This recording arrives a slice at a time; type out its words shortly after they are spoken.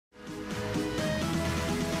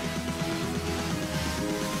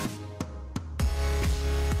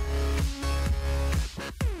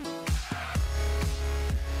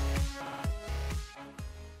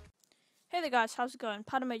Hey there guys, how's it going?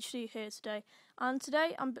 PadamHD here today, and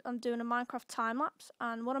today I'm doing a Minecraft time lapse,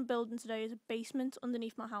 and what I'm building today is a basement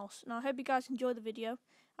underneath my house. Now I hope you guys enjoy the video,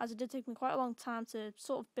 as it did take me quite a long time to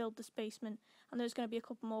sort of build this basement, and there's going to be a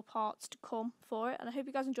couple more parts to come for it, and I hope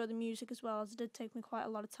you guys enjoy the music as well, as it did take me quite a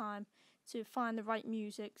lot of time to find the right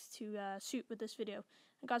music to suit with this video.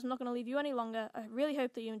 And guys, I'm not going to leave you any longer. I really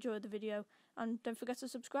hope that you enjoyed the video, and don't forget to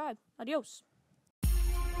subscribe. Adios!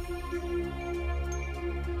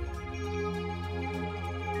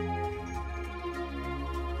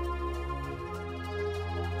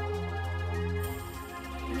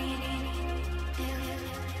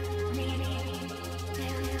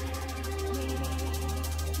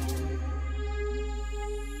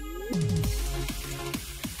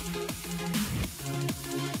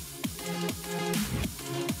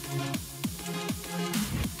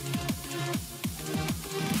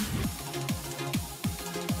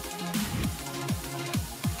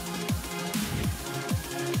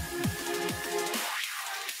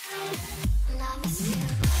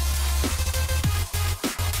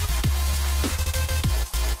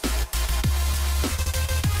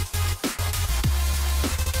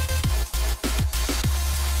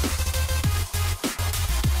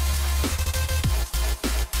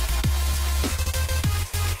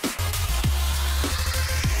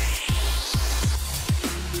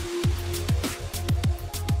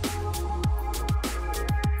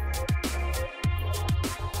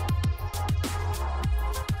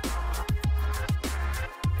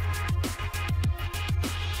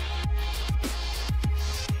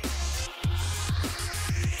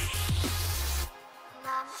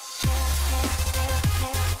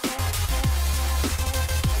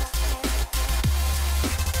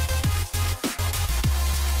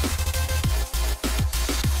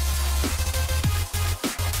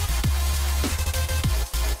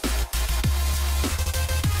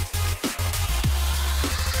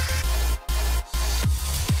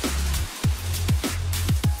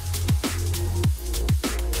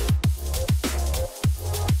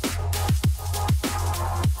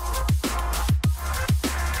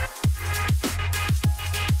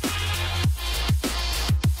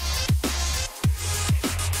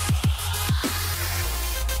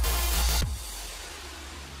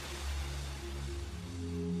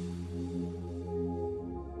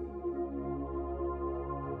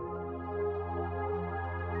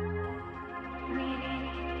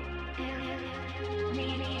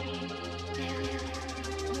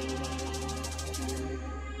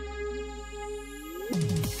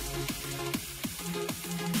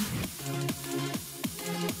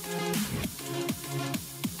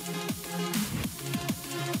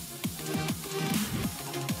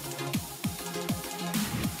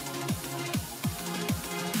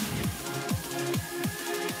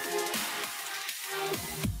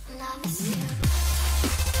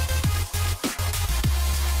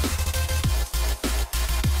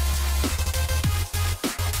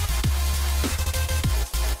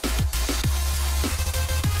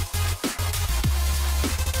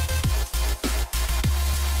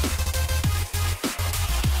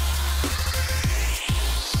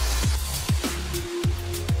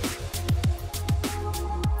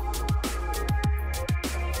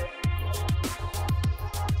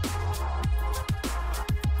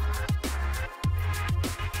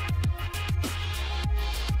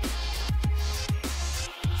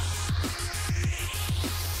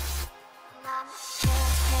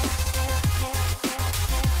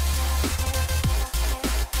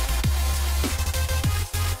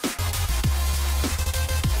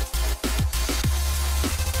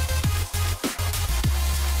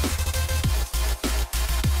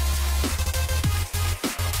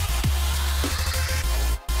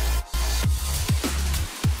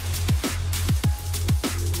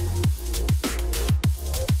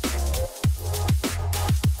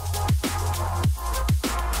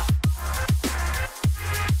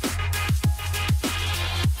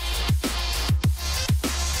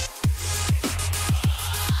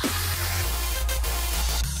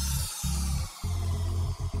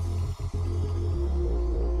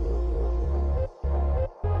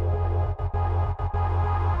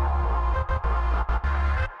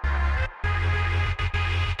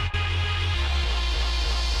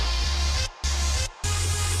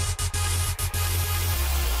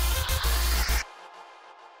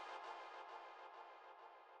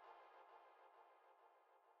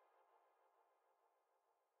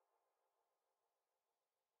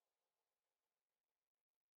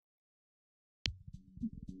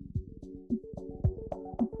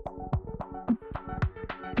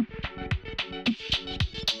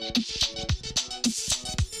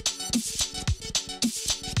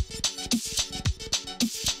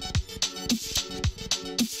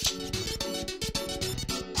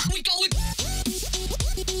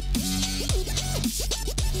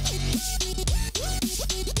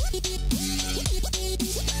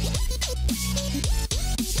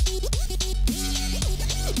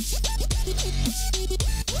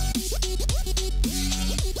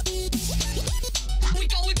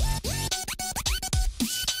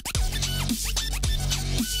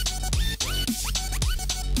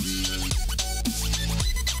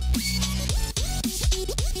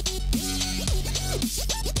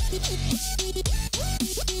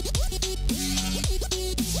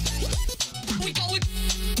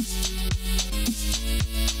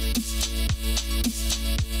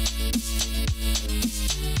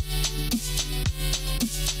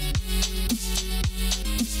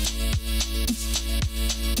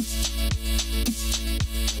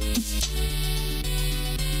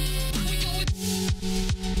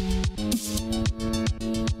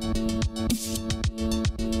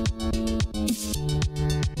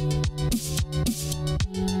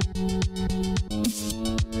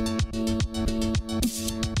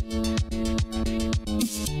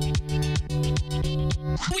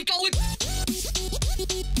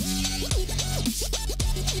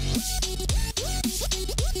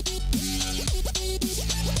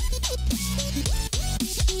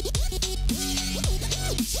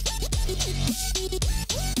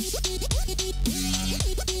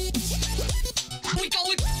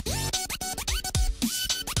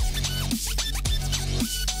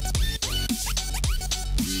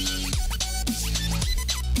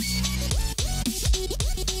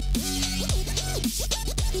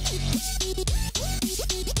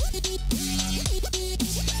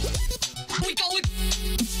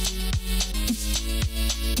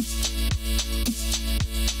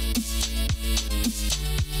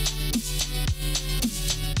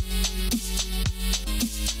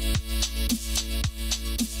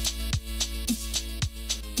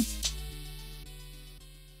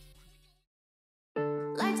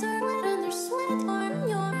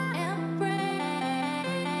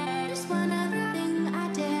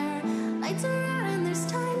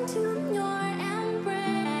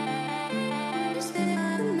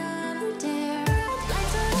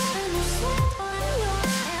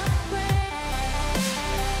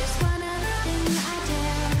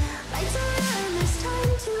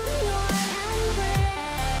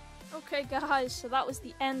 Okay guys, so that was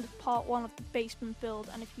the end of part 1 of the basement build,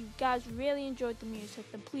 and if you guys really enjoyed the music,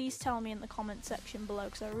 then please tell me in the comment section below,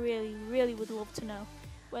 because I really would love to know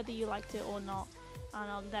whether you liked it or not,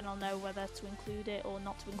 and then I'll know whether to include it or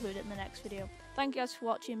not to include it in the next video. Thank you guys for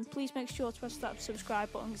watching. Please make sure to press that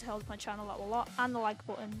subscribe button because it helps my channel out a lot, and the like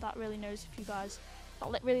button. That really knows if you guys,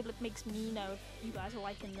 that really makes me know if you guys are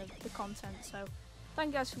liking the content. So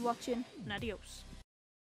thank you guys for watching, and adios.